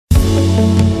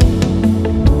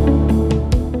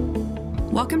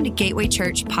Welcome to Gateway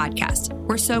Church Podcast.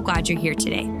 We're so glad you're here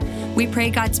today. We pray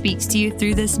God speaks to you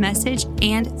through this message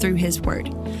and through His Word.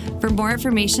 For more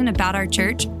information about our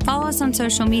church, follow us on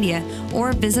social media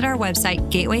or visit our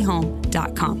website,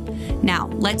 gatewayhome.com. Now,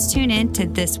 let's tune in to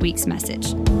this week's message.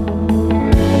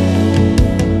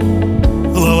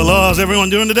 Hello, how's everyone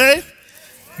doing today?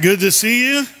 Good to see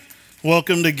you.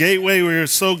 Welcome to Gateway. We're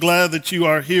so glad that you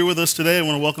are here with us today. I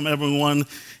want to welcome everyone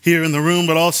here in the room,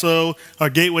 but also our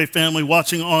Gateway family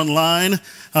watching online.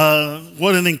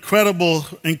 What an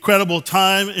incredible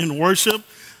time in worship,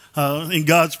 in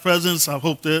God's presence. I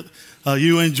hope that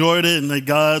you enjoyed it and that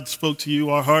God spoke to you.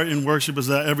 Our heart in worship is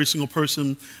that every single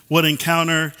person would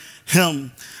encounter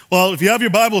Him. Well, if you have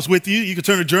your Bibles with you, you can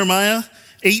turn to Jeremiah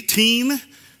 18.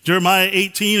 Jeremiah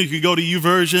 18, you can go to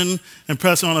YouVersion and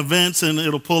press on events and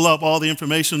it'll pull up all the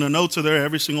information. The notes are there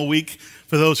every single week.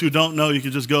 For those who don't know, you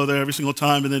can just go there every single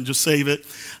time and then just save it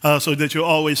so that you'll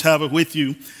always have it with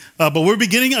you. But we're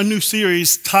beginning a new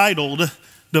series titled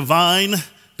Divine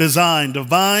Design.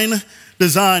 Divine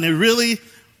Design. It really,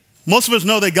 most of us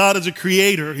know that God is a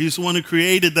creator. He's the one who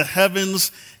created the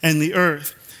heavens and the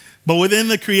earth. But within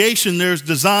the creation, there's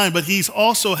design, but He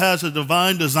also has a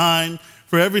divine design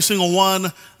for every single one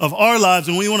of our lives.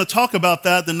 And we want to talk about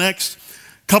that the next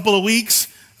couple of weeks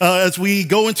as we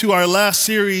go into our last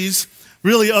series,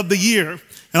 really, of the year. And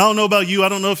I don't know about you. I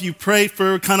don't know if you pray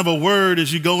for kind of a word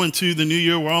as you go into the new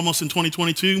year. We're almost in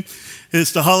 2022.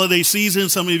 It's the holiday season.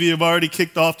 Some of you have already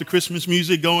kicked off the Christmas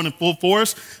music going in full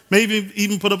force. Maybe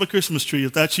even put up a Christmas tree.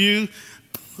 If that's you,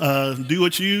 do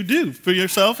what you do for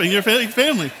yourself and your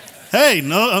family. Hey,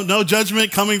 no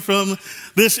judgment coming from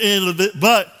this end of it.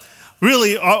 But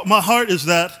really, my heart is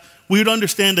that we would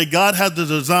understand that God had the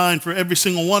design for every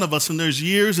single one of us. And there's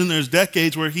years and there's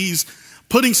decades where He's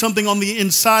putting something on the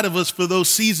inside of us for those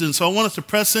seasons. So I want us to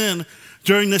press in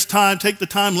during this time, take the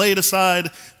time, lay it aside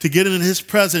to get in His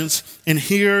presence and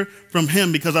hear from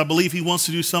Him, because I believe He wants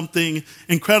to do something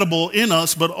incredible in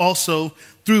us, but also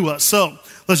through us. So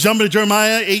let's jump into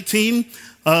Jeremiah 18,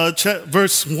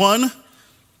 verse 1.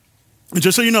 And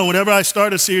just so you know, whenever I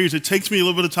start a series, it takes me a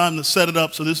little bit of time to set it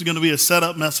up. So this is going to be a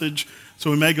setup message.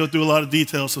 So we may go through a lot of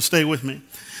details, so stay with me.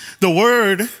 The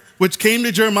word which came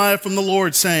to Jeremiah from the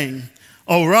Lord, saying,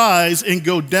 "Arise and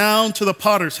go down to the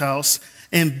potter's house,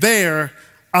 and there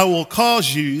I will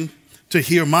cause you to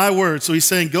hear my word." So He's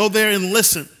saying, go there and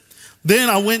listen. Then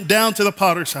I went down to the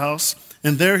potter's house,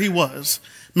 and there he was,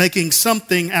 making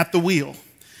something at the wheel.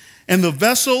 And the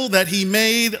vessel that he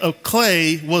made of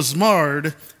clay was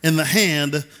marred in the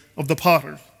hand of the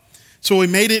potter. So he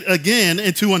made it again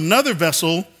into another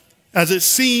vessel, as it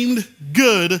seemed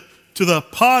good to the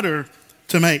potter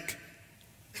to make.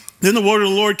 Then the word of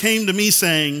the Lord came to me,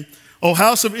 saying, "O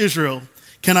house of Israel,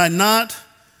 can I not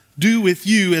do with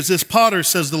you as this potter,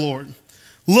 says the Lord?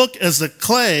 Look, as the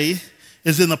clay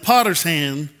is in the potter's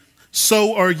hand,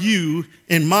 so are you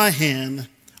in my hand,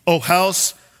 O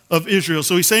house of Israel."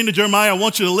 So He's saying to Jeremiah, I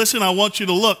want you to listen, I want you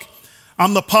to look.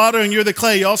 I'm the potter and you're the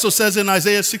clay. He also says in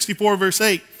Isaiah 64, verse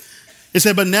 8, it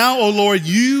said, "But now, O Lord,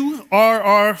 you are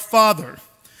our Father.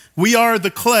 We are the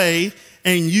clay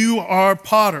and you are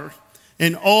potter,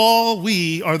 and all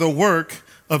we are the work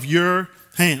of your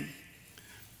hand."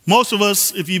 Most of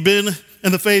us, if you've been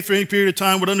in the faith for any period of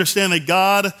time, would understand that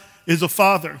God is a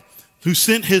Father who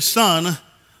sent His Son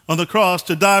on the cross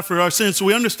to die for our sins. So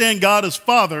we understand God as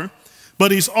Father,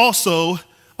 but He's also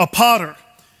a potter.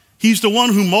 He's the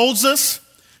one who molds us.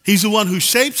 He's the one who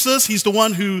shapes us. He's the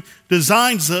one who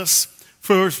designs us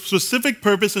for a specific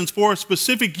purpose and for a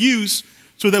specific use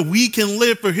so that we can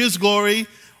live for His glory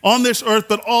on this earth,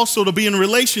 but also to be in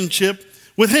relationship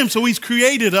with Him. So He's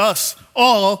created us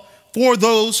all for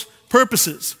those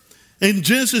purposes. In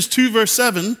Genesis 2, verse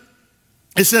 7,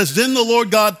 it says, "Then the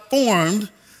Lord God formed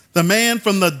the man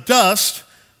from the dust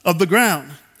of the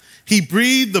ground. He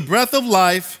breathed the breath of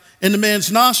life in the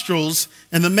man's nostrils,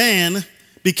 and the man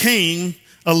became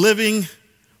a living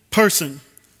person."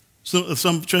 So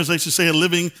some translations say a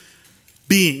living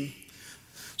being.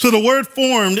 So the word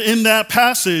formed in that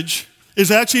passage is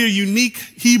actually a unique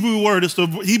Hebrew word. It's the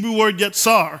Hebrew word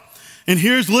yetzar. And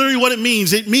here's literally what it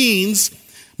means. It means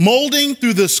molding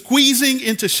through the squeezing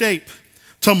into shape,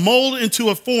 to mold into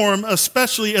a form,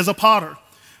 especially as a potter.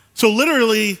 So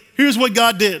literally, here's what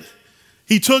God did.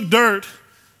 He took dirt,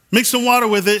 mixed some water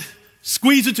with it,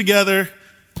 squeezed it together,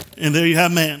 and there you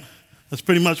have man. That's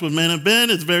pretty much what man have been.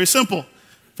 It's very simple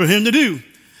for Him to do.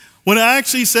 When it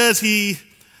actually says He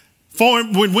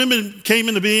formed, when women came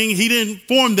into being, He didn't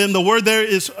form them. The word there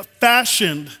is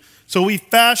fashioned. So He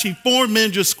formed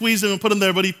men, just squeezed them and put them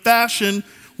there, but He fashioned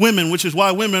women, which is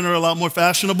why women are a lot more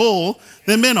fashionable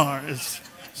than men are.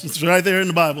 It's right there in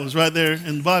the Bible. It's right there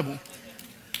in the Bible.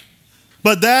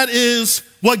 But that is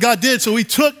what God did. So he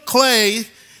took clay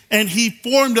and he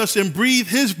formed us and breathed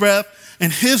his breath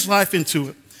and his life into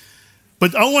it.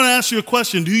 But I want to ask you a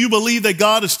question. Do you believe that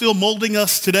God is still molding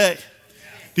us today?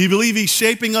 Do you believe he's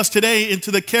shaping us today into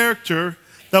the character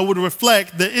that would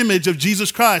reflect the image of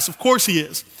Jesus Christ? Of course he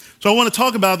is. So I want to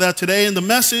talk about that today. And the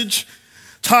message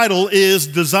title is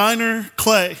Designer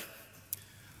Clay.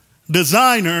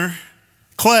 Designer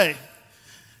Clay.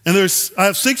 And I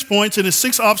have 6 points, and there's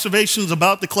 6 observations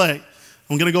about the clay.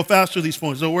 I'm going to go faster these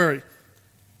points, don't worry.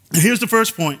 And here's the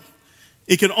first point.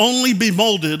 It can only be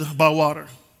molded by water.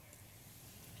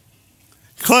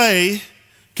 Clay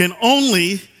can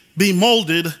only be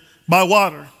molded by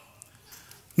water.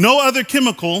 No other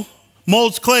chemical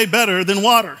molds clay better than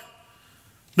water.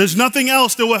 There's nothing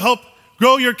else that will help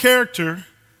grow your character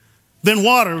than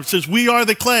water. It says we are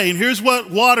the clay. And here's what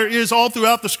water is all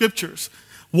throughout the scriptures.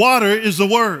 Water is the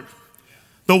word.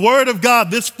 The word of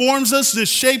God. This forms us, this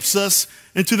shapes us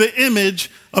into the image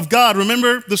of God.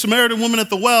 Remember the Samaritan woman at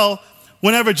the well,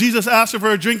 whenever Jesus asked her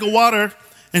for a drink of water,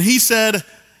 and he said,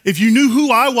 if you knew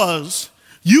who I was,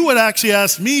 you would actually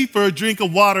ask me for a drink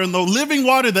of water. And the living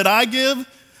water that I give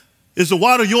is the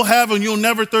water you'll have and you'll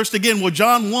never thirst again. Well,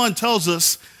 John 1 tells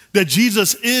us that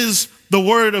Jesus is the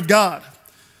word of God.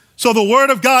 So the word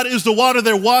of God is the water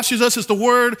that washes us. It's the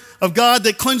word of God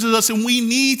that cleanses us. And we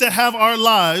need to have our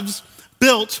lives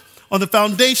built on the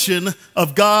foundation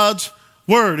of God's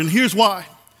word. And here's why.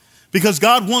 Because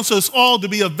God wants us all to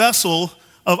be a vessel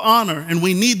of honor. And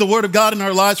we need the word of God in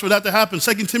our lives for that to happen.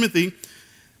 2 Timothy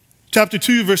chapter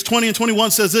 2, verse 20 and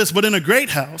 21 says this, but in a great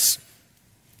house,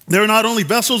 there are not only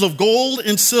vessels of gold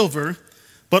and silver,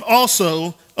 but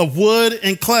also of wood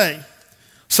and clay,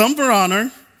 some for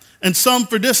honor and some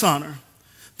for dishonor.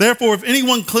 Therefore, if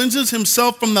anyone cleanses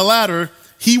himself from the latter,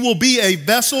 he will be a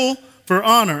vessel for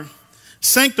honor,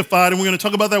 sanctified, and we're going to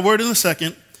talk about that word in a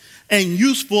second, and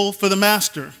useful for the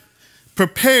master,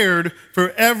 prepared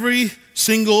for every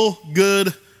single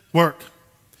good work.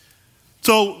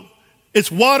 So it's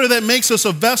water that makes us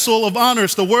a vessel of honor.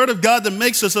 It's the word of God that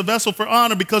makes us a vessel for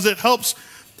honor because it helps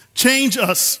change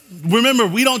us. Remember,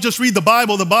 we don't just read the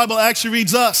Bible actually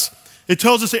reads us. It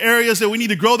tells us the areas that we need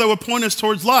to grow that would point us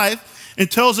towards life,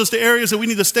 and tells us the areas that we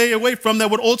need to stay away from that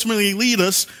would ultimately lead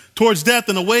us towards death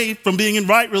and away from being in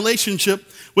right relationship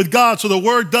with God. So the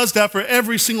word does that for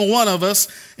every single one of us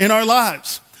in our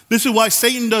lives. This is why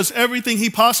Satan does everything he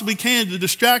possibly can to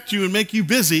distract you and make you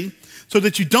busy so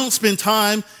that you don't spend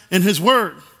time in his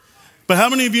word. But how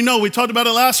many of you know, we talked about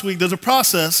it last week, there's a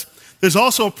process. There's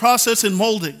also a process in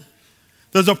molding.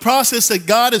 There's a process that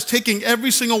God is taking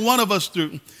every single one of us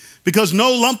through, because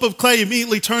no lump of clay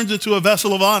immediately turns into a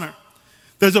vessel of honor.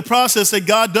 There's a process that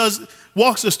God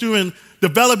walks us through in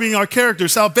developing our character.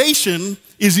 Salvation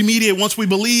is immediate once we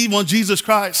believe on Jesus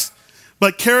Christ.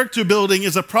 But character building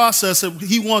is a process that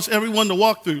he wants everyone to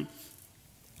walk through.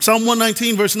 Psalm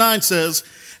 119 verse 9 says,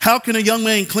 how can a young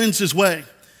man cleanse his way?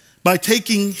 By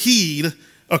taking heed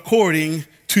according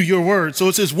to your word. So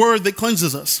it's his word that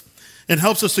cleanses us and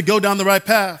helps us to go down the right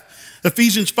path.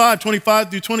 Ephesians 5:25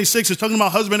 through 26 is talking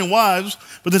about husband and wives,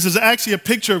 but this is actually a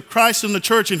picture of Christ in the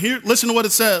church. And here, listen to what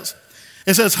it says.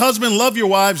 It says, husband, love your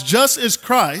wives just as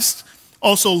Christ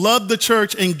also loved the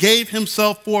church and gave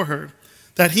himself for her,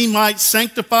 that he might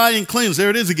sanctify and cleanse, there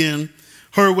it is again,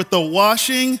 her with the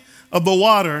washing of the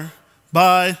water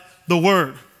by the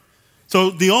word. So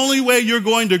the only way you're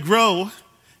going to grow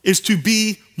is to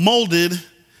be molded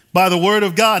by the word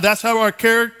of God. That's how our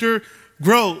character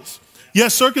grows.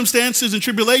 Yes, circumstances and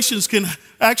tribulations can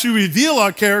actually reveal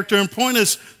our character and point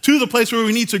us to the place where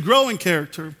we need to grow in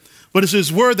character. But it's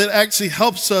his word that actually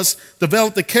helps us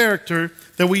develop the character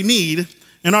that we need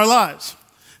in our lives.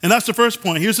 And that's the first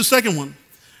point. Here's the second one.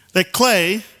 That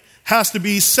clay has to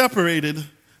be separated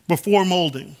before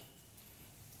molding.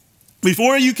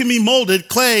 Before you can be molded,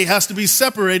 clay has to be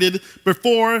separated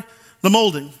before the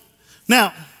molding.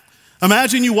 Now,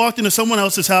 imagine you walked into someone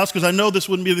else's house, because I know this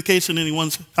wouldn't be the case in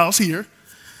anyone's house here.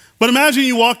 But imagine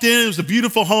you walked in, it was a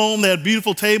beautiful home, they had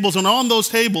beautiful tables, and on those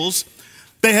tables,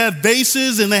 they had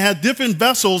vases and they had different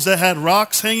vessels that had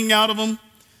rocks hanging out of them.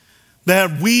 They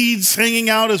had weeds hanging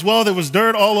out as well. There was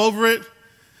dirt all over it.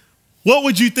 What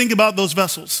would you think about those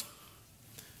vessels?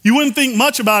 You wouldn't think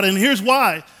much about it, and here's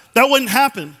why. That wouldn't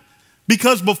happen.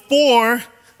 Because before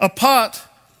a pot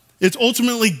is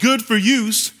ultimately good for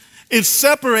use, it's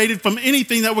separated from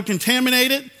anything that would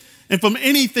contaminate it and from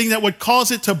anything that would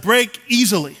cause it to break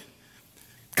easily.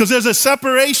 Because there's a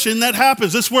separation that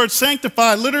happens. This word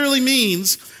sanctify literally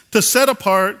means to set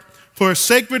apart for a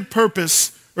sacred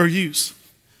purpose or use.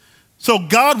 So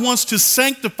God wants to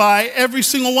sanctify every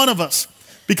single one of us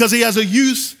because he has a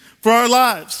use for our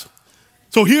lives.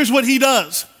 So here's what he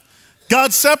does.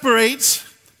 God separates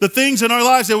the things in our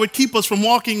lives that would keep us from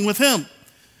walking with him.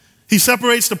 He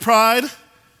separates the pride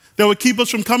that would keep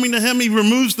us from coming to him. He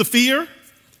removes the fear.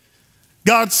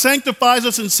 God sanctifies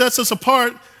us and sets us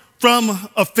apart from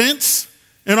offense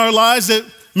in our lives that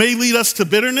may lead us to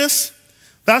bitterness.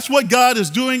 That's what God is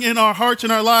doing in our hearts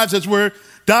and our lives as we're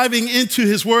diving into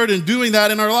his word and doing that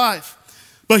in our life.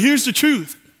 But here's the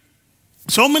truth.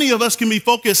 So many of us can be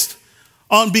focused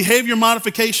on behavior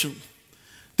modification.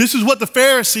 This is what the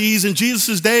Pharisees in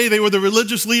Jesus' day, they were the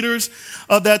religious leaders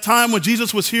of that time when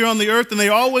Jesus was here on the earth, and they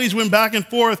always went back and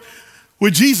forth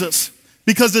with Jesus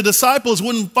because the disciples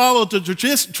wouldn't follow the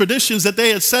traditions that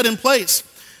they had set in place.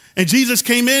 And Jesus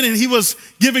came in and he was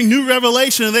giving new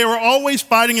revelation, and they were always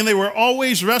fighting and they were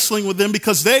always wrestling with them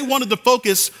because they wanted to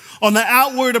focus on the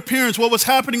outward appearance, what was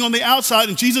happening on the outside.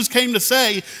 And Jesus came to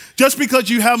say, just because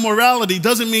you have morality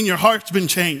doesn't mean your heart's been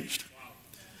changed.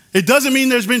 It doesn't mean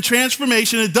there's been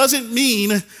transformation. It doesn't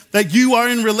mean that you are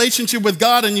in relationship with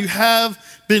God and you have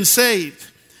been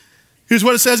saved. Here's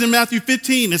what it says in Matthew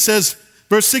 15. It says,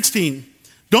 verse 16,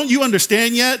 don't you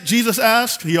understand yet? Jesus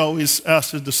asked. He always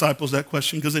asked his disciples that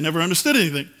question because they never understood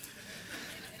anything.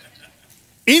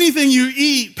 Anything you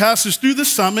eat passes through the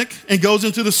stomach and goes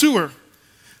into the sewer.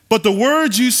 But the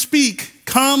words you speak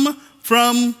come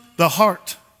from the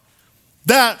heart.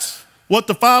 That's what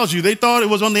defiles you. They thought it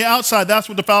was on the outside. That's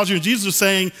what defiles you. And Jesus is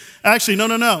saying, actually,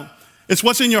 no. It's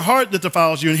what's in your heart that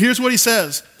defiles you. And here's what he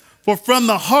says. For from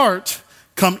the heart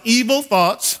come evil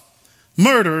thoughts,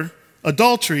 murder,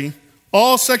 adultery,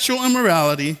 all sexual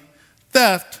immorality,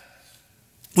 theft,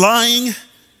 lying,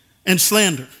 and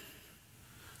slander.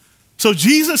 So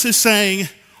Jesus is saying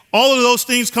all of those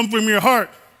things come from your heart.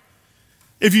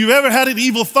 If you've ever had an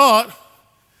evil thought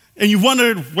and you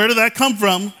wondered, where did that come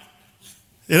from?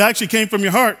 It actually came from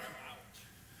your heart.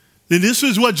 And this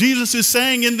is what Jesus is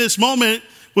saying in this moment,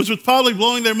 which was probably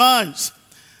blowing their minds.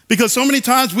 Because so many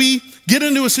times we get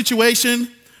into a situation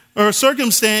or a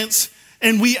circumstance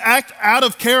and we act out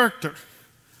of character.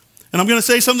 And I'm going to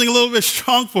say something a little bit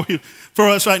strong for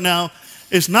us right now.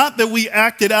 It's not that we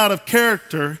acted out of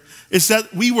character. It's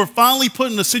that we were finally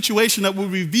put in a situation that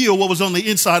would reveal what was on the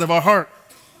inside of our heart.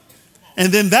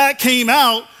 And then that came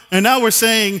out, and now we're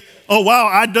saying, oh,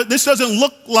 wow, this doesn't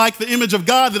look like the image of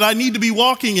God that I need to be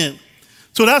walking in.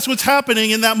 So that's what's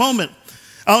happening in that moment.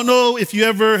 I don't know if you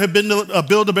ever have been to a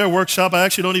Build-A-Bear workshop. I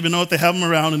actually don't even know if they have them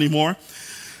around anymore.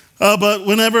 But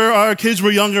whenever our kids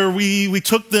were younger, we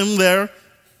took them there.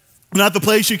 And at the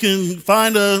place you can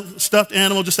find a stuffed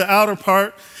animal, just the outer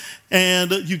part,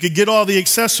 and you could get all the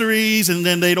accessories, and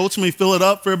then they'd ultimately fill it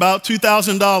up for about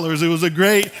 $2,000. It was a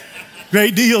great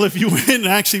deal if you went and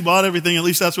actually bought everything. At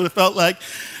least that's what it felt like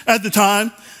at the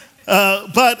time.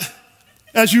 But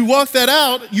as you walk that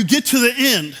out, you get to the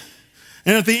end.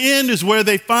 And at the end is where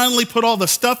they finally put all the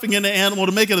stuffing in the animal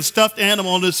to make it a stuffed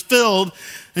animal, and it's filled.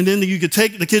 And then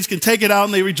the kids can take it out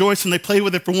and they rejoice and they play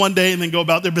with it for one day and then go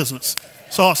about their business.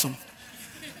 It's awesome.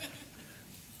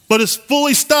 But it's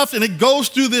fully stuffed and it goes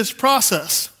through this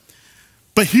process.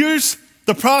 But here's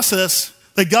the process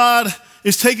that God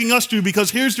is taking us through,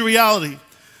 because here's the reality.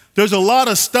 There's a lot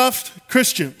of stuffed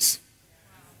Christians.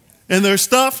 And they're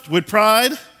stuffed with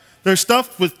pride. They're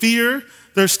stuffed with fear.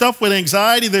 They're stuffed with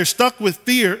anxiety. They're stuck with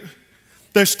fear.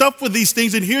 They're stuffed with these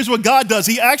things. And here's what God does.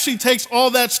 He actually takes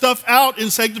all that stuff out in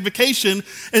sanctification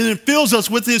and then fills us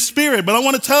with his spirit. But I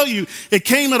want to tell you, it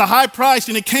came at a high price,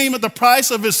 and it came at the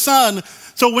price of his son.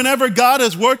 So whenever God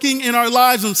is working in our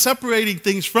lives and separating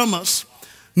things from us,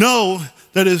 know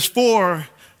that it's for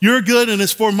your good and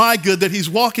it's for my good that he's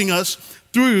walking us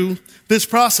through this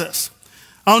process.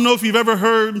 I don't know if you've ever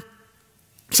heard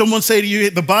someone say to you,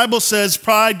 the Bible says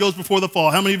pride goes before the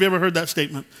fall. How many of you ever heard that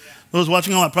statement? Those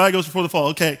watching online, pride goes before the fall.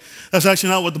 Okay, that's actually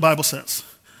not what the Bible says.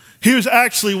 Here's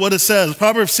actually what it says.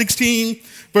 Proverbs 16,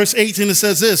 verse 18, it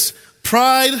says this: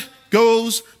 pride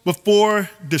goes before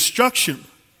destruction,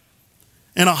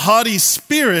 and a haughty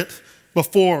spirit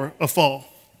before a fall.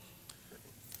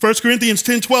 1 Corinthians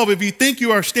 10:12, if you think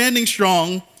you are standing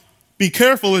strong, be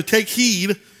careful and take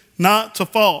heed not to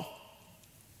fall.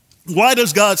 Why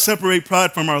does God separate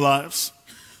pride from our lives?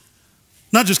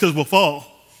 Not just because we'll fall.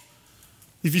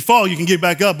 If you fall, you can get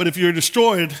back up, but if you're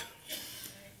destroyed,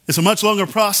 it's a much longer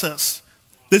process.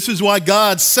 This is why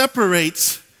God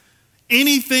separates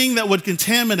anything that would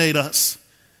contaminate us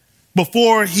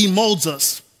before he molds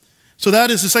us. So that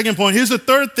is the second point. Here's the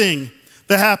third thing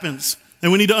that happens,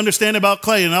 and we need to understand about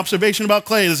clay. An observation about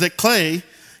clay is that clay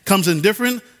comes in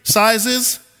different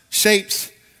sizes,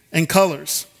 shapes, and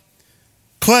colors.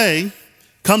 Clay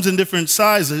comes in different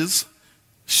sizes,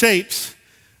 shapes,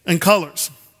 and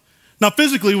colors. Now,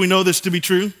 physically, we know this to be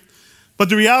true, but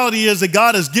the reality is that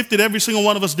God has gifted every single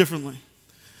one of us differently.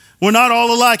 We're not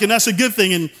all alike, and that's a good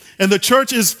thing. And the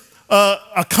church is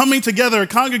a coming together, a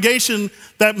congregation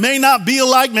that may not be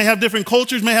alike, may have different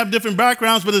cultures, may have different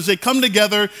backgrounds, but as they come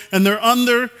together and they're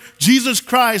under Jesus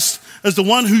Christ as the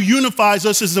one who unifies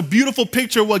us, is a beautiful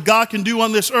picture of what God can do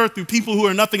on this earth through people who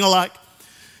are nothing alike.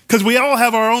 Because we all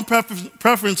have our own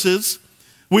preferences.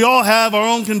 We all have our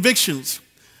own convictions.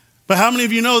 But how many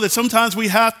of you know that sometimes we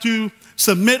have to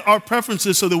submit our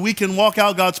preferences so that we can walk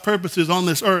out God's purposes on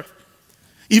this earth?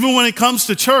 Even when it comes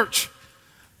to church,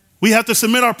 we have to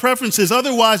submit our preferences.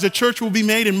 Otherwise, the church will be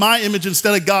made in my image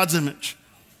instead of God's image.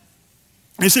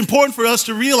 It's important for us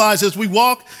to realize as we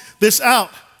walk this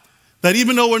out that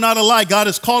even though we're not alike, God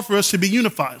has called for us to be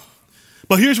unified.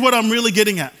 But here's what I'm really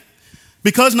getting at.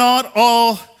 Because not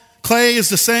all clay is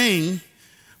the same,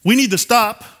 we need to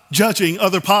stop judging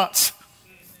other pots.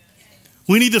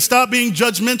 We need to stop being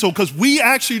judgmental because we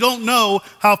actually don't know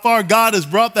how far God has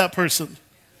brought that person.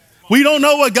 We don't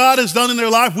know what God has done in their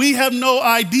life. We have no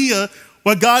idea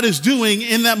what God is doing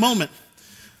in that moment.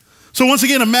 So once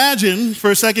again, imagine for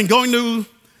a second going to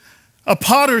a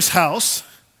potter's house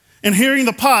and hearing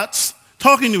the pots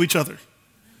talking to each other.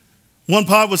 One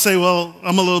pot would say, well,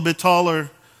 I'm a little bit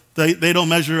taller. They don't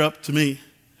measure up to me.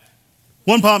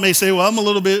 One pot may say, well, I'm a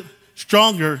little bit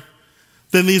stronger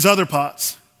than these other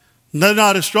pots. They're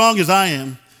not as strong as I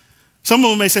am. Some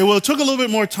of them may say, well, it took a little bit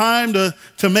more time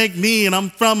to make me, and I'm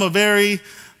from a very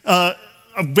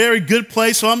good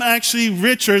place, so I'm actually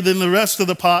richer than the rest of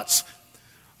the pots.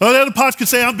 Well, the other pots could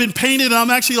say, I've been painted, and I'm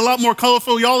actually a lot more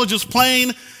colorful. Y'all are just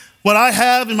plain what I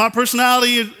have in my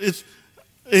personality.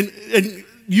 And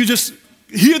you just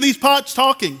hear these pots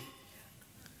talking.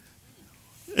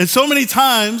 And so many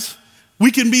times, we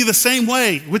can be the same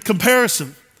way with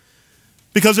comparison.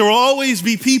 Because there will always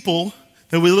be people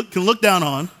that we can look down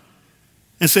on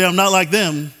and say, I'm not like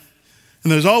them.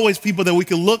 And there's always people that we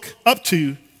can look up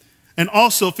to and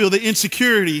also feel the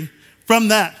insecurity from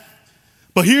that.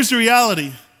 But here's the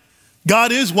reality.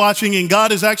 God is watching and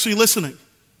God is actually listening.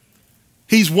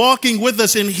 He's walking with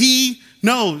us and he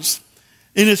knows.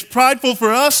 And it's prideful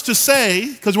for us to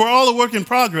say, because we're all a work in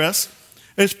progress,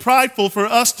 it's prideful for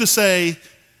us to say,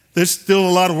 there's still a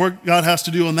lot of work God has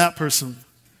to do on that person.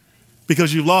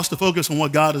 Because you've lost the focus on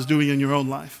what God is doing in your own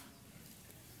life.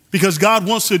 Because God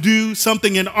wants to do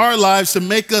something in our lives to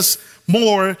make us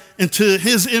more into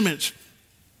his image.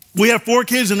 We have 4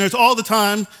 kids, and there's all the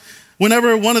time,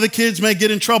 whenever one of the kids may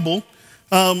get in trouble,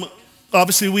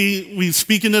 obviously we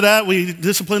speak into that, we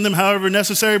discipline them however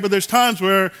necessary, but there's times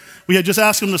where we had just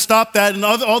asked them to stop that, and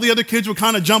all the other kids would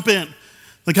kind of jump in.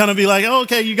 They kind of be like, oh,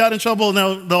 okay, you got in trouble,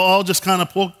 and they'll all just kind of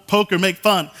poke or make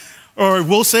fun. Or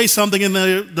we'll say something and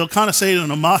they'll kind of say it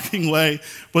in a mocking way,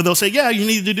 where they'll say, yeah, you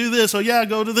need to do this, or yeah,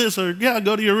 go to this, or yeah,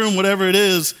 go to your room, whatever it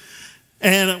is.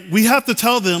 And we have to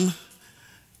tell them,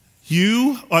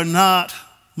 you are not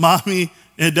mommy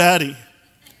and daddy.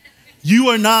 You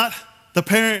are not the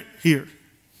parent here.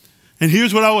 And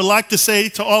here's what I would like to say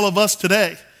to all of us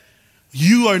today.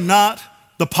 You are not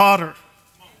the potter.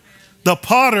 The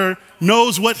potter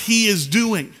knows what he is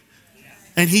doing.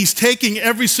 And he's taking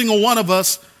every single one of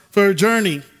us for a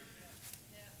journey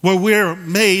where we're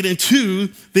made into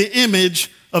the image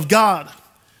of God.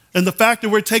 And the fact that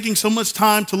we're taking so much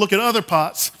time to look at other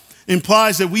pots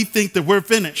implies that we think that we're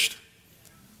finished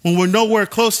when we're nowhere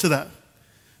close to that.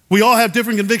 We all have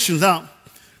different convictions. Now,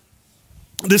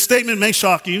 this statement may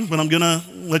shock you, but I'm going to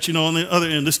let you know on the other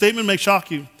end. This statement may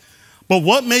shock you. But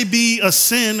what may be a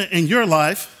sin in your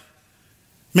life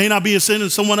may not be a sin in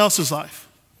someone else's life.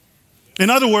 In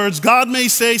other words, God may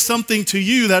say something to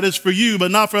you that is for you,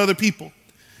 but not for other people.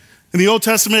 In the Old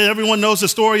Testament, everyone knows the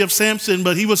story of Samson,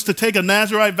 but he was to take a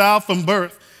Nazirite vow from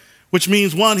birth, which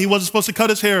means, one, he wasn't supposed to cut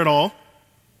his hair at all,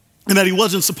 and that he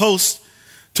wasn't supposed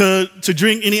to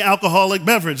drink any alcoholic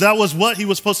beverage. That was what he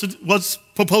was supposed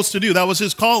to do. That was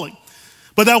his calling.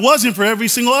 But that wasn't for every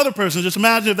single other person. Just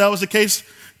imagine if that was the case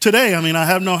today. I mean, I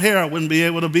have no hair. I wouldn't be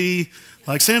able to be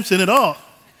like Samson at all.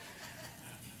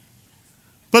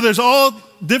 But there's all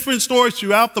different stories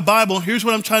throughout the Bible. Here's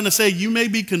what I'm trying to say. You may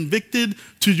be convicted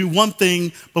to do one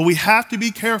thing, but we have to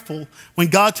be careful when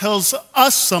God tells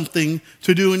us something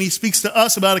to do and he speaks to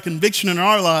us about a conviction in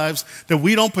our lives that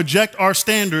we don't project our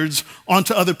standards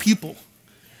onto other people.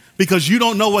 Because you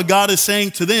don't know what God is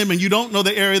saying to them and you don't know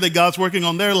the area that God's working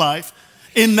on their life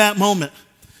in that moment.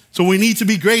 So we need to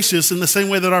be gracious in the same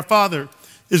way that our Father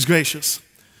is gracious.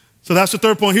 So that's the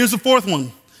third point. Here's the fourth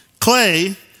one.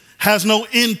 Clay has no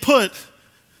input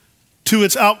to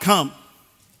its outcome.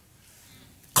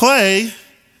 Clay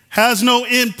has no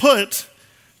input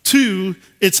to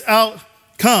its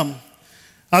outcome.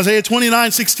 Isaiah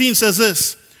 29:16 says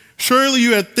this, surely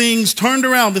you had things turned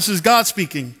around. This is God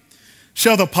speaking.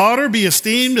 Shall the potter be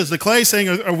esteemed as the clay, saying,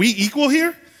 are we equal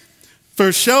here?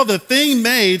 For shall the thing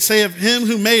made say of him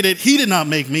who made it, he did not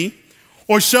make me?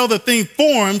 Or shall the thing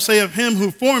formed say of him who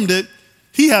formed it,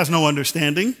 he has no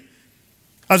understanding?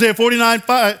 Isaiah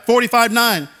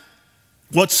 45:9.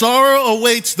 What sorrow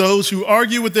awaits those who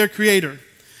argue with their creator.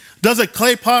 Does a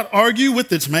clay pot argue with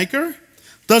its maker?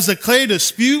 Does the clay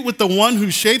dispute with the one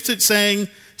who shapes it, saying,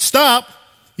 stop,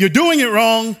 you're doing it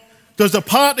wrong? Does the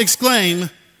pot exclaim,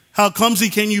 how clumsy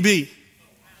can you be?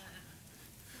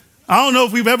 I don't know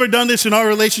if we've ever done this in our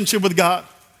relationship with God,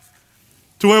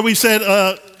 to where we said,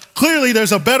 clearly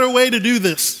there's a better way to do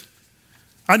this.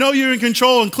 I know you're in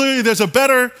control, and clearly there's a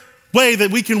better way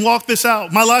that we can walk this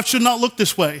out. My life should not look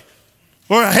this way.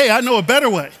 Or, hey, I know a better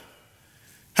way.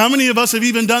 How many of us have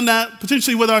even done that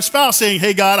potentially with our spouse, saying,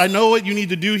 hey, God, I know what you need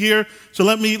to do here, so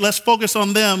let's focus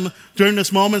on them during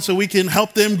this moment so we can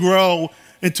help them grow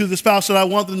into the spouse that I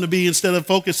want them to be, instead of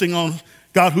focusing on,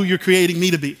 God, who you're creating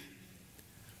me to be.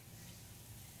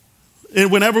 And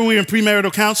whenever we were in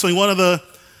premarital counseling, one of the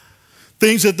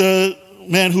things that the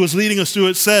man who was leading us through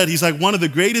it said, he's like, one of the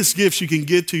greatest gifts you can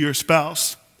give to your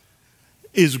spouse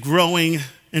is growing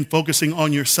and focusing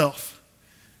on yourself,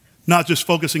 not just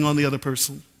focusing on the other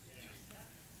person.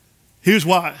 Here's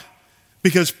why.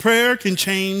 Because prayer can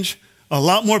change a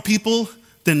lot more people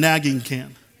than nagging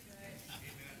can.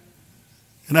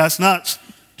 And that's not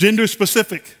gender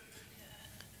specific.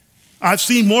 I've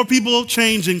seen more people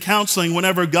change in counseling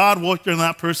whenever God worked on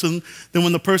that person than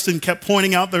when the person kept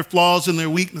pointing out their flaws and their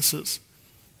weaknesses.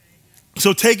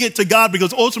 So take it to God,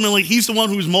 because ultimately he's the one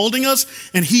who's molding us,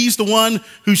 and he's the one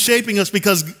who's shaping us,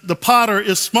 because the potter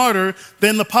is smarter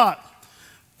than the pot.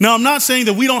 Now, I'm not saying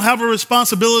that we don't have a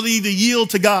responsibility to yield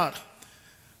to God.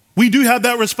 We do have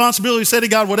that responsibility to say to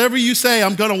God, whatever you say,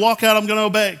 I'm going to walk out, I'm going to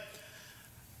obey.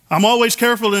 I'm always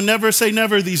careful to never say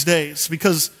never these days,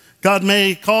 because God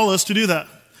may call us to do that.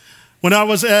 When I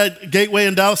was at Gateway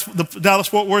in Dallas, the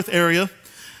Dallas-Fort Worth area,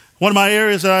 one of my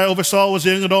areas that I oversaw was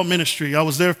young adult ministry. I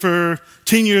was there for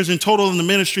 10 years in total in the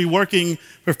ministry, working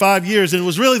for 5 years. And it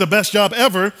was really the best job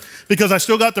ever, because I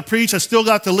still got to preach. I still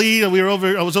got to lead.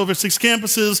 I was over 6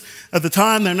 campuses at the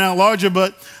time. They're now larger.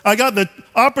 But I got the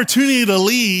opportunity to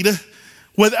lead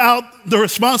without the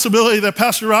responsibility that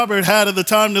Pastor Robert had at the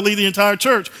time to lead the entire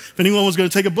church. If anyone was going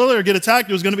to take a bullet or get attacked,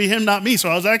 it was going to be him, not me. So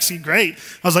I was actually great.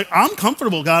 I was like, I'm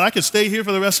comfortable, God. I could stay here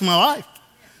for the rest of my life.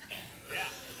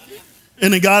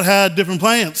 And then God had different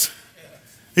plans.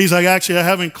 He's like, actually, I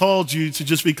haven't called you to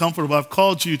just be comfortable. I've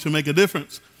called you to make a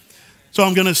difference. So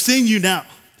I'm going to sing you now.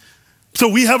 So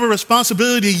we have a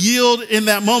responsibility to yield in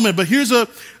that moment. But here's a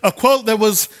quote that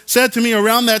was said to me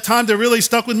around that time that really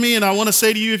stuck with me. And I want to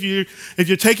say to you, if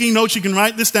you're taking notes, you can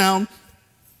write this down.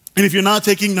 And if you're not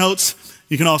taking notes,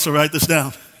 you can also write this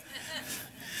down.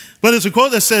 But it's a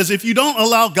quote that says, if you don't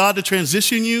allow God to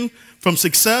transition you from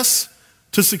success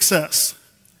to success,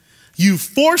 you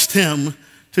forced him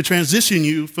to transition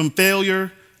you from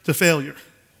failure to failure.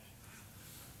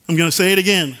 I'm going to say it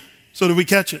again so that we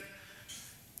catch it.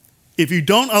 If you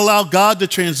don't allow God to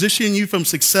transition you from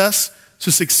success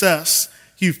to success,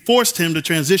 you forced him to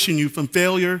transition you from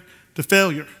failure to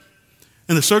failure.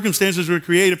 And the circumstances were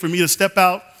created for me to step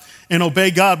out and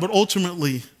obey God, but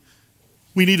ultimately,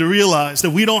 we need to realize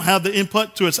that we don't have the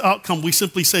input to its outcome. We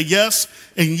simply say yes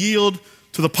and yield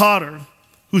to the potter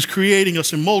who's creating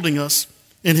us and molding us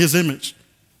in his image.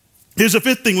 Here's the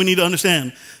 5th thing we need to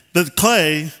understand. The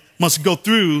clay must go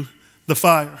through the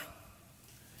fire.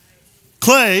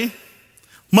 Clay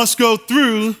must go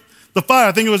through the fire.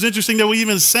 I think it was interesting that we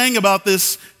even sang about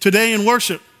this today in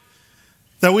worship,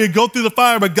 that we would go through the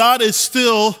fire, but God is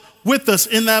still with us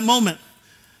in that moment.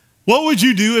 What would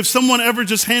you do if someone ever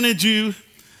just handed you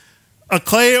a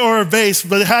clay or a vase,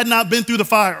 but it had not been through the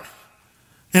fire?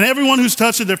 And everyone who's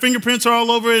touched it, their fingerprints are all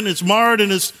over it, and it's marred,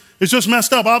 and it's just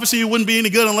messed up. Obviously, it wouldn't be any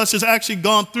good unless it's actually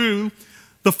gone through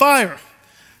the fire.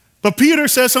 But Peter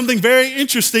says something very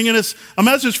interesting, and it's a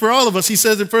message for all of us. He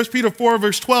says in 1 Peter 4,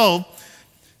 verse 12,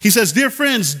 he says, dear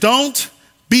friends, don't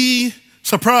be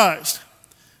surprised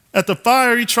at the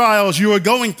fiery trials you are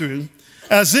going through,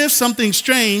 as if something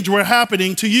strange were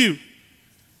happening to you.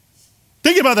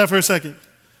 Think about that for a second.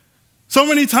 So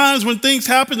many times when things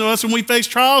happen to us and we face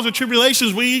trials or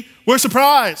tribulations, we're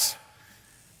surprised.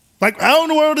 Like, how in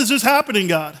the world is this happening,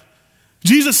 God?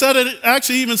 Jesus said it,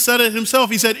 actually even said it himself.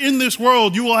 He said, in this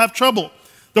world, you will have trouble.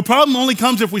 The problem only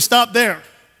comes if we stop there.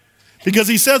 Because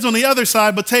he says on the other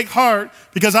side, but take heart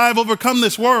because I have overcome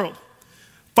this world.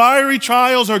 Fiery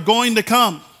trials are going to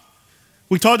come.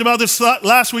 We talked about this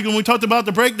last week when we talked about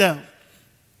the breakdown.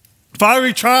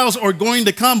 Fiery trials are going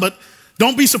to come, but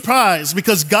don't be surprised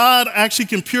because God actually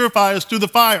can purify us through the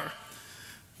fire.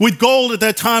 With gold at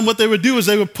that time, what they would do is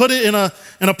they would put it in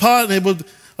a pot and they would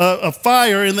a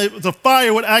fire, and the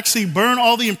fire would actually burn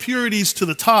all the impurities to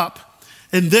the top,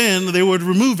 and then they would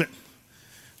remove it.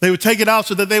 They would take it out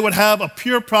so that they would have a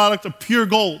pure product of pure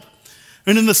gold.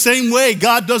 And in the same way,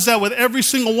 God does that with every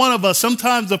single one of us.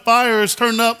 Sometimes the fire is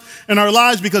turned up in our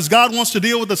lives because God wants to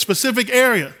deal with a specific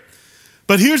area.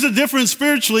 But here's the difference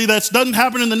spiritually that doesn't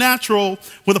happen in the natural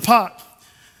with a pot.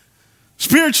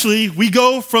 Spiritually, we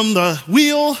go from the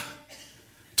wheel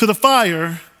to the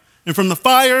fire, and from the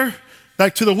fire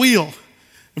back to the wheel,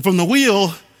 and from the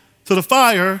wheel to the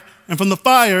fire, and from the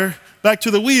fire back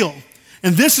to the wheel.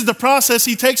 And this is the process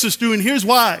he takes us through, and here's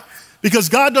why. Because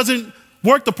God doesn't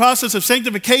work the process of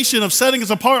sanctification, of setting us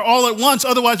apart all at once,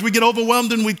 otherwise we get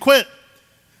overwhelmed and we quit.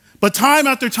 But time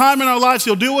after time in our lives,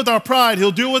 he'll deal with our pride,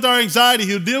 he'll deal with our anxiety,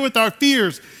 he'll deal with our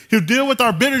fears, he'll deal with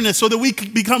our bitterness so that we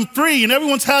can become free. And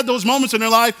everyone's had those moments in their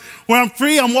life where I'm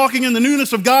free, I'm walking in the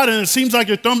newness of God, and it seems like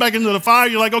you're thrown back into the fire.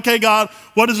 You're like, okay, God,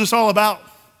 what is this all about?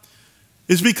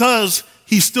 It's because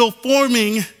he's still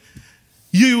forming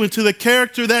you into the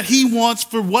character that he wants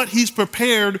for what he's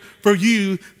prepared for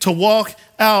you to walk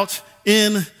out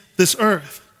in this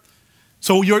earth.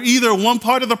 So you're either one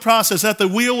part of the process at the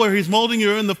wheel where he's molding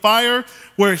you, in the fire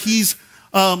where he's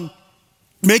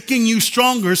making you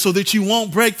stronger so that you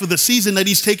won't break for the season that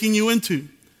he's taking you into.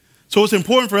 So it's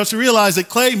important for us to realize that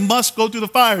clay must go through the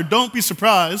fire. Don't be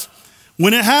surprised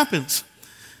when it happens.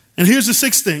 And here's the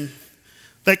sixth thing,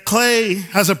 that clay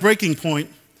has a breaking point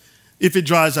if it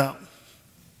dries out.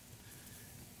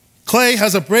 Clay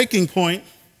has a breaking point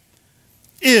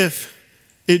if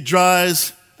it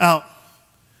dries out.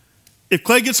 If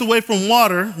clay gets away from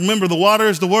water, remember the water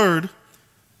is the word,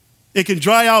 it can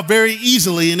dry out very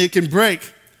easily and it can break.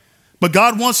 But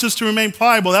God wants us to remain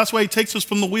pliable. That's why he takes us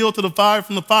from the wheel to the fire,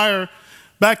 from the fire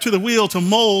back to the wheel to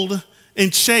mold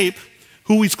and shape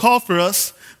who he's called for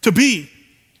us to be.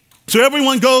 So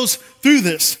everyone goes through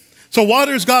this. So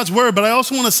water is God's word, but I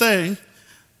also want to say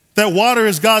that water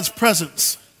is God's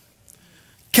presence.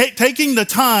 Taking the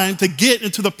time to get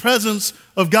into the presence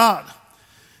of God.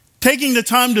 Taking the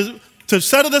time to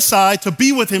set it aside, to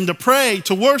be with him, to pray,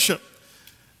 to worship.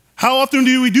 How often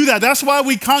do we do that? That's why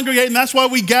we congregate and that's why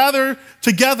we gather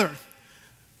together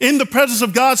in the presence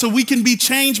of God so we can be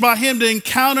changed by him, to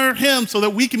encounter him so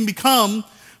that we can become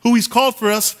who he's called for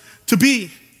us to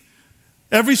be.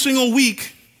 Every single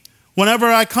week, whenever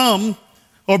I come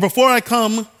or before I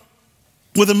come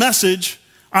with a message,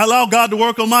 I allow God to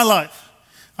work on my life.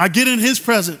 I get in his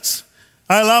presence.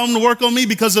 I allow him to work on me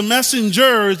because the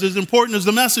messenger is as important as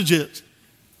the message is.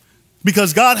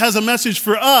 Because God has a message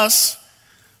for us,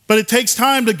 but it takes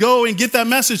time to go and get that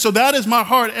message. So that is my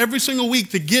heart every single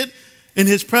week, to get in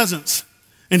his presence.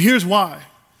 And here's why.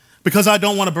 Because I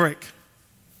don't want to break.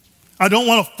 I don't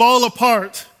want to fall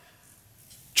apart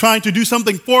trying to do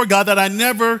something for God that I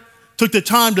never took the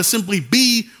time to simply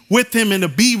be with him and to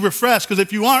be refreshed. Because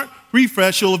if you aren't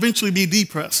refreshed, you'll eventually be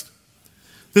depressed.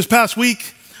 This past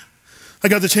week, I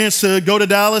got the chance to go to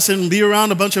Dallas and be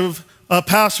around a bunch of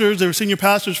pastors. They were senior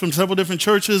pastors from several different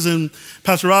churches, and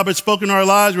Pastor Robert spoke into our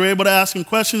lives. We were able to ask him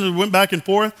questions and went back and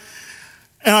forth.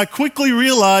 And I quickly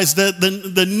realized that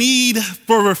the need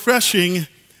for refreshing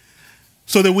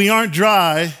so that we aren't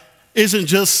dry isn't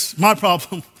just my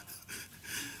problem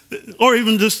or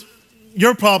even just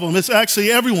your problem. It's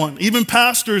actually everyone. Even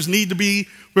pastors need to be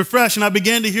refreshed. And I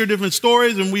began to hear different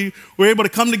stories, and we were able to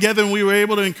come together and we were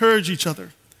able to encourage each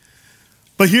other.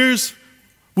 But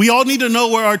we all need to know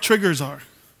where our triggers are.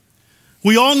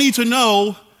 We all need to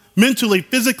know mentally,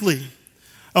 physically,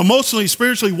 emotionally,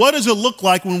 spiritually, what does it look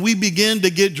like when we begin to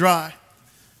get dry?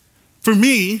 For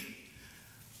me,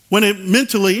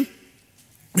 mentally,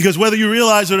 because whether you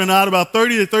realize it or not, about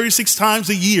 30 to 36 times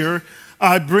a year,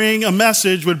 I bring a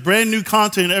message with brand new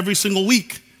content every single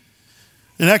week.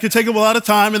 And that can take up a lot of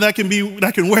time, and that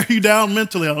can wear you down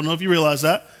mentally. I don't know if you realize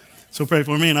that. So pray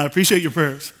for me, and I appreciate your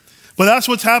prayers. But that's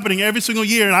what's happening every single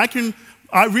year. And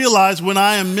I realize when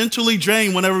I am mentally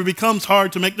drained, whenever it becomes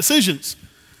hard to make decisions.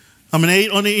 I'm an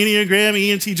 8 on the Enneagram,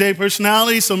 ENTJ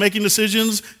personality, so making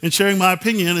decisions and sharing my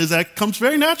opinion comes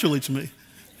very naturally to me.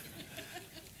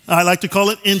 I like to call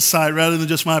it insight rather than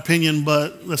just my opinion,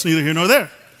 but that's neither here nor there.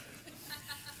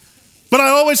 But I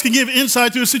always can give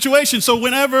insight to a situation. So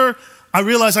whenever I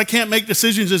realize I can't make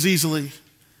decisions as easily,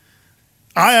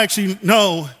 I actually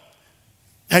know,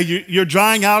 hey, you're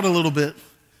drying out a little bit.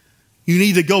 You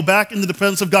need to go back into the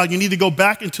presence of God. You need to go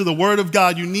back into the Word of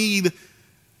God. You need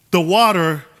the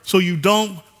water so you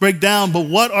don't break down. But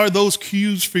what are those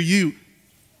cues for you?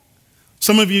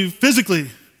 Some of you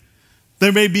physically,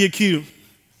 there may be a cue.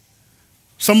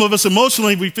 Some of us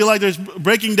emotionally, we feel like there's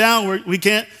breaking down where we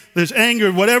can't, there's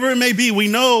anger, whatever it may be. We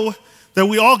know that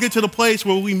we all get to the place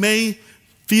where we may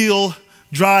feel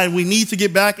dry and we need to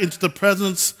get back into the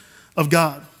presence of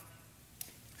God.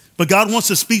 But God wants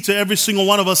to speak to every single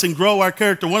one of us and grow our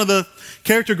character. One of the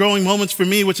character growing moments for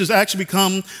me, which has actually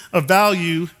become a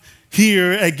value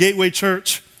here at Gateway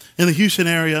Church in the Houston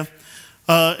area,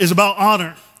 is about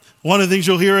honor. One of the things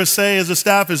you'll hear us say as a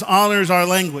staff is honor is our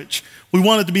language. We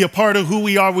want it to be a part of who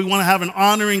we are. We want to have an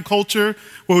honoring culture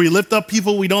where we lift up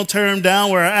people, we don't tear them down,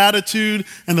 where our attitude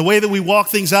and the way that we walk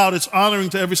things out, it's honoring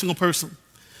to every single person.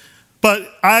 But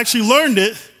I actually learned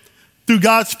it through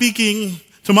God speaking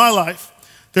to my life.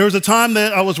 There was a time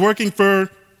that I was working for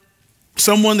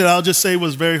someone that I'll just say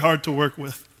was very hard to work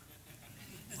with.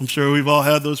 I'm sure we've all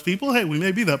had those people. Hey, we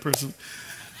may be that person.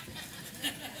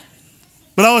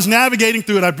 But I was navigating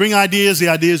through it. I'd bring ideas, the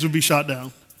ideas would be shot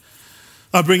down.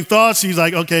 I'd bring thoughts, he's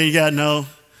like, okay, yeah, no.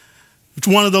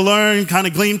 Wanted to learn, kind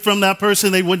of glean from that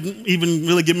person. They wouldn't even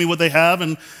really give me what they have.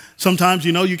 And sometimes,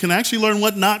 you can actually learn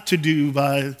what not to do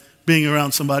by being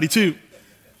around somebody too.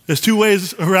 There's two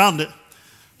ways around it.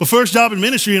 But first job in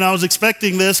ministry, and I was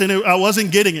expecting this, and I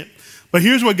wasn't getting it. But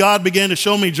here's what God began to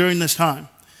show me during this time.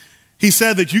 He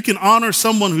said that you can honor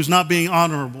someone who's not being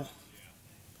honorable.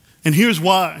 And here's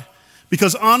why.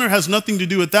 Because honor has nothing to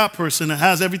do with that person. It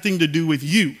has everything to do with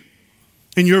you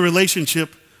and your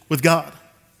relationship with God.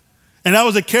 And that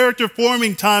was a character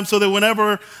forming time so that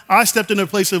whenever I stepped into a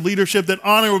place of leadership, that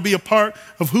honor would be a part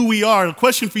of who we are. The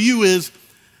question for you is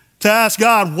to ask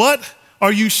God, what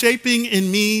are you shaping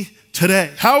in me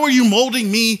today? How are you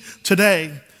molding me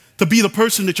today to be the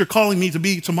person that you're calling me to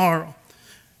be tomorrow?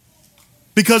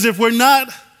 Because if we're not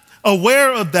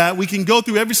aware of that, we can go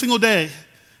through every single day,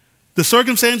 the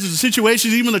circumstances, the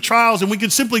situations, even the trials, and we can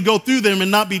simply go through them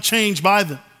and not be changed by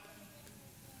them.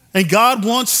 And God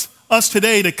wants us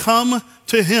today to come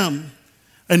to him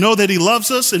and know that he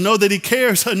loves us and know that he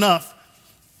cares enough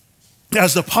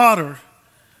as the potter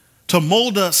to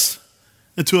mold us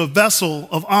into a vessel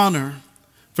of honor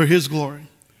for his glory.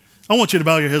 I want you to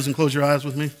bow your heads and close your eyes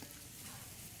with me.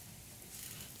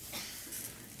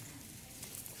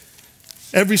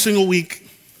 Every single week,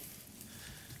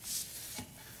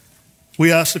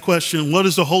 we ask the question, what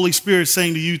is the Holy Spirit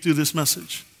saying to you through this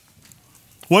message?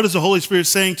 What is the Holy Spirit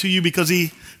saying to you because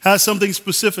he has something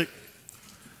specific?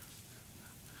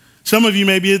 Some of you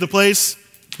may be at the place,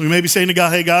 we may be saying to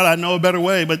God, hey God, I know a better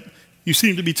way, but you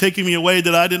seem to be taking me a way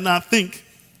that I did not think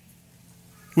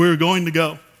we were going to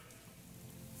go.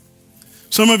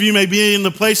 Some of you may be in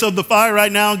the place of the fire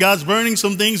right now. God's burning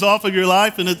some things off of your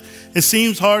life, and it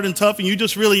seems hard and tough, and you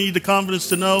just really need the confidence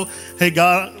to know, hey,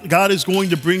 God is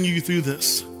going to bring you through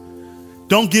this.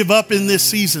 Don't give up in this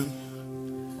season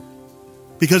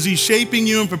because he's shaping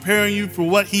you and preparing you for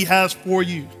what he has for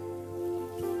you.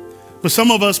 But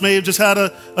some of us may have just had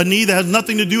a need that has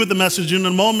nothing to do with the message. In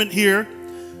a moment here,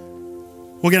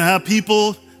 we're going to have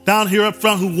people down here up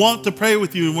front who want to pray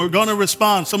with you, and we're going to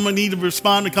respond. Someone need to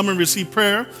respond to come and receive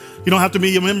prayer. You don't have to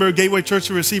be a member of Gateway Church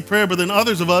to receive prayer, but then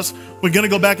others of us, we're going to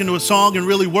go back into a song and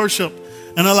really worship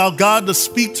and allow God to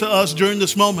speak to us during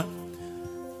this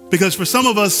moment. Because for some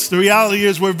of us, the reality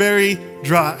is we're very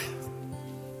dry.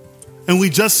 And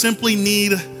we just simply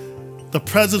need the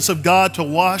presence of God to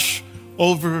wash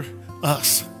over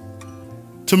us,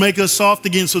 to make us soft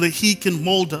again so that he can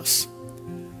mold us.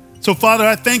 So, Father,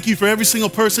 I thank you for every single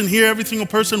person here, every single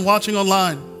person watching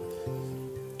online.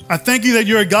 I thank you that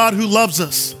you're a God who loves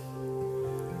us.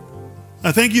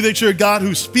 I thank you that you're a God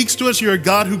who speaks to us. You're a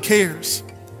God who cares.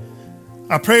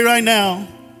 I pray right now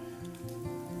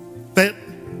that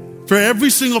for every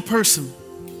single person,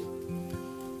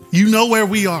 you know where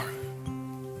we are.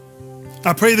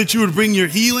 I pray that you would bring your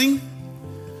healing.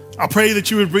 I pray that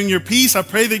you would bring your peace. I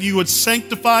pray that you would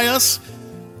sanctify us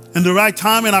in the right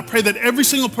time. And I pray that every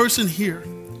single person here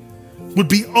would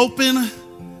be open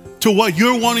to what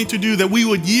you're wanting to do, that we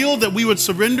would yield, that we would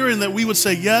surrender, and that we would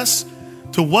say yes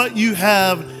to what you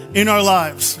have in our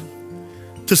lives.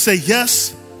 To say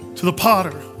yes to the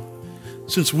potter,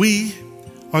 since we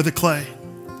are the clay.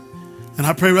 And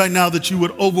I pray right now that you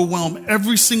would overwhelm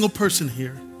every single person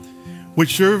here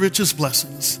with your richest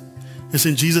blessings. It's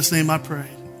in Jesus' name I pray.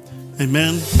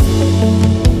 Amen.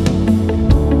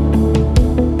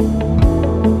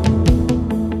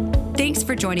 Thanks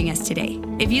for joining us today.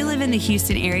 If you live in the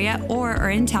Houston area or are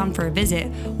in town for a visit,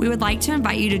 we would like to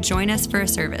invite you to join us for a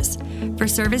service. For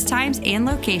service times and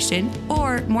location,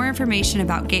 or more information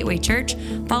about Gateway Church,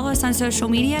 follow us on social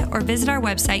media or visit our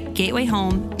website,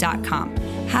 gatewayhome.com.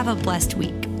 Have a blessed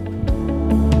week.